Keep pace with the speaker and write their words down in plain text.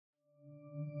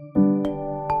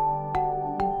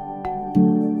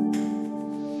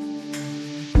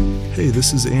Hey,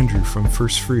 this is Andrew from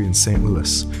First Free in St.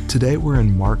 Louis. Today we're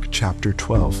in Mark chapter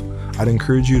 12. I'd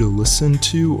encourage you to listen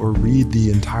to or read the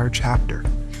entire chapter.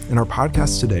 In our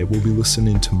podcast today, we'll be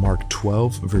listening to Mark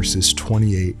 12, verses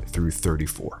 28 through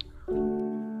 34.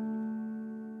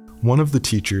 One of the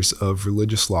teachers of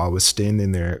religious law was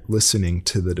standing there listening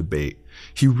to the debate.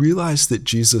 He realized that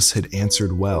Jesus had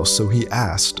answered well, so he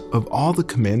asked, "Of all the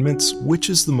commandments, which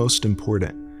is the most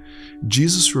important?"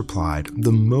 Jesus replied,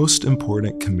 "The most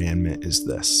important commandment is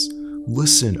this.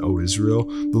 Listen, O Israel,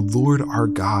 the Lord our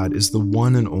God is the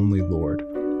one and only Lord.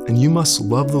 And you must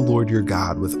love the Lord your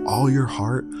God with all your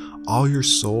heart, all your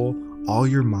soul, all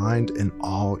your mind, and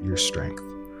all your strength.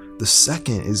 The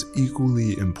second is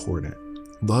equally important.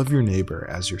 Love your neighbor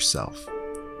as yourself.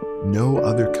 No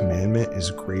other commandment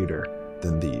is greater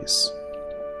than these."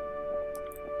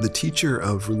 The teacher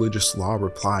of religious law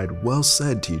replied, "Well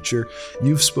said, teacher.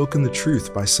 You've spoken the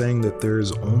truth by saying that there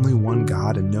is only one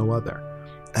God and no other.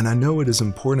 And I know it is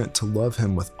important to love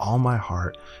him with all my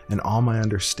heart and all my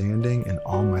understanding and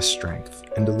all my strength,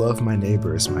 and to love my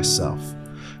neighbor as myself.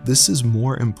 This is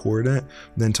more important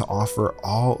than to offer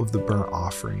all of the burnt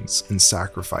offerings and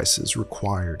sacrifices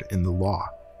required in the law."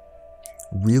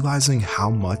 Realizing how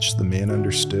much the man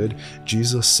understood,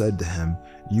 Jesus said to him,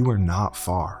 "You are not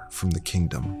far from the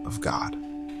kingdom of God."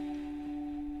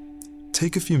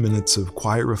 Take a few minutes of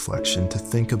quiet reflection to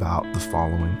think about the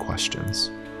following questions.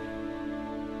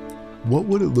 What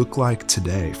would it look like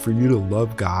today for you to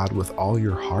love God with all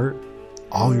your heart,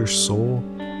 all your soul,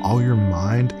 all your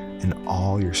mind, and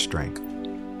all your strength?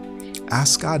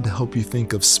 Ask God to help you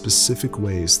think of specific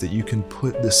ways that you can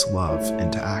put this love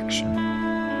into action.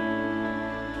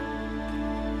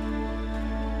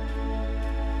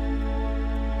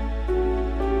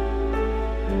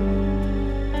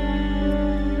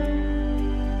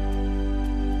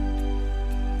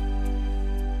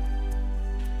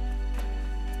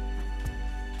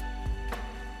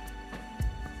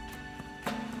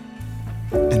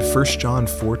 In 1 John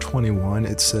 4:21,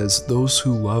 it says, "Those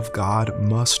who love God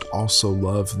must also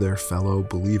love their fellow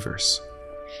believers."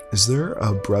 Is there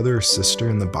a brother or sister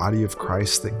in the body of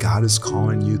Christ that God is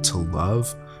calling you to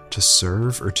love, to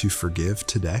serve, or to forgive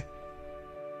today?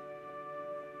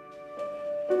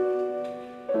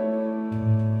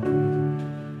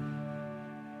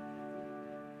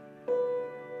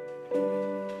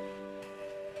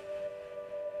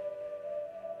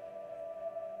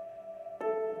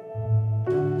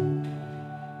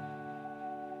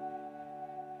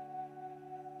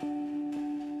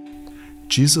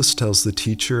 Jesus tells the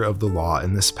teacher of the law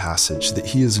in this passage that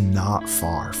he is not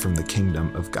far from the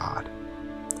kingdom of God.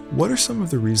 What are some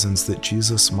of the reasons that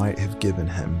Jesus might have given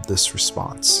him this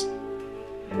response?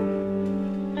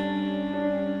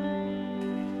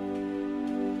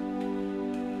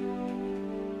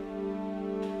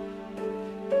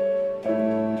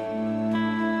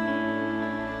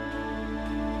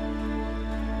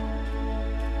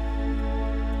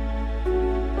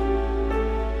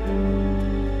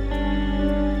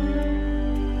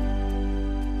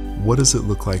 What does it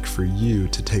look like for you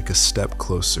to take a step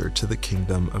closer to the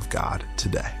kingdom of God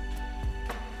today?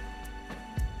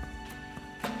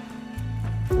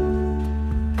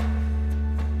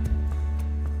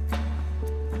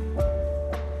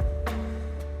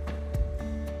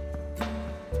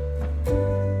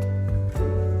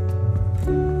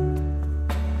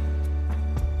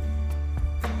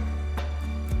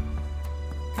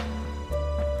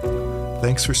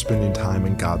 Thanks for spending time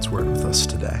in God's Word with us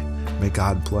today. May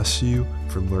God bless you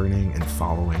for learning and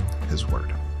following His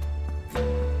Word.